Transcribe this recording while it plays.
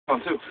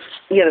too.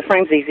 Yeah, the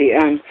frame's easy.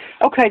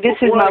 Okay, this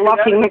is my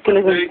locking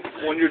mechanism.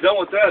 When you're done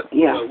with that,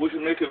 we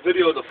can make a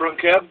video of the front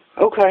cab.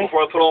 Okay.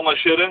 Before I put all my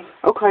shit in.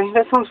 Okay,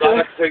 that sounds so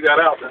good. I have to take that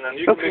out, and then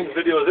you can make a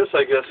video of this,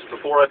 I guess,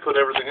 before I put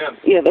everything in.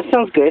 Yeah, that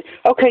sounds good.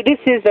 Okay, this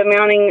is the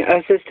mounting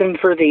system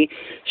for the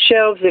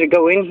shelves that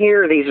go in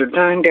here. These are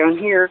done down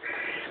here.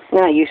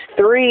 Now I use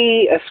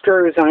 3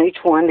 screws on each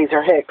one. These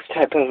are hex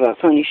type of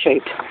funny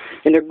shaped,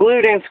 and they're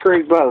glued and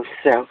screwed both.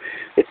 So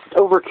it's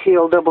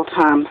overkill, double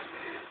time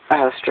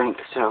strength.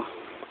 So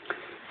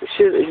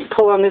you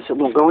pull on this, it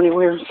won't go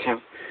anywhere.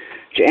 So,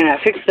 and I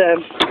fixed the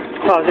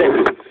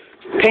closet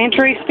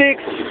pantry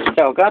sticks,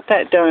 so got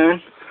that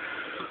done.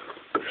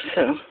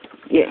 So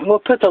yeah, we'll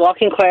put the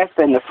locking clasp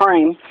in the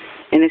frame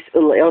in this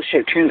little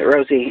L-shaped trim that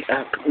Rosie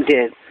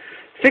did.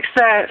 Fix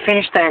that,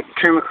 finish that,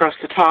 trim across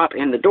the top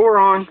and the door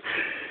on,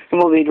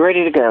 and we'll be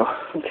ready to go.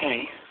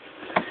 Okay.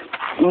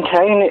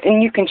 Okay,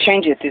 and you can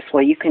change it this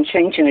way. You can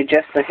change and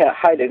adjust the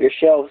height of your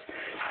shelves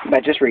by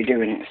just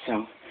redoing it.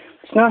 So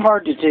it's not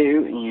hard to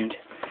do, and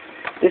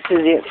this is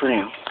it for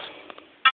now.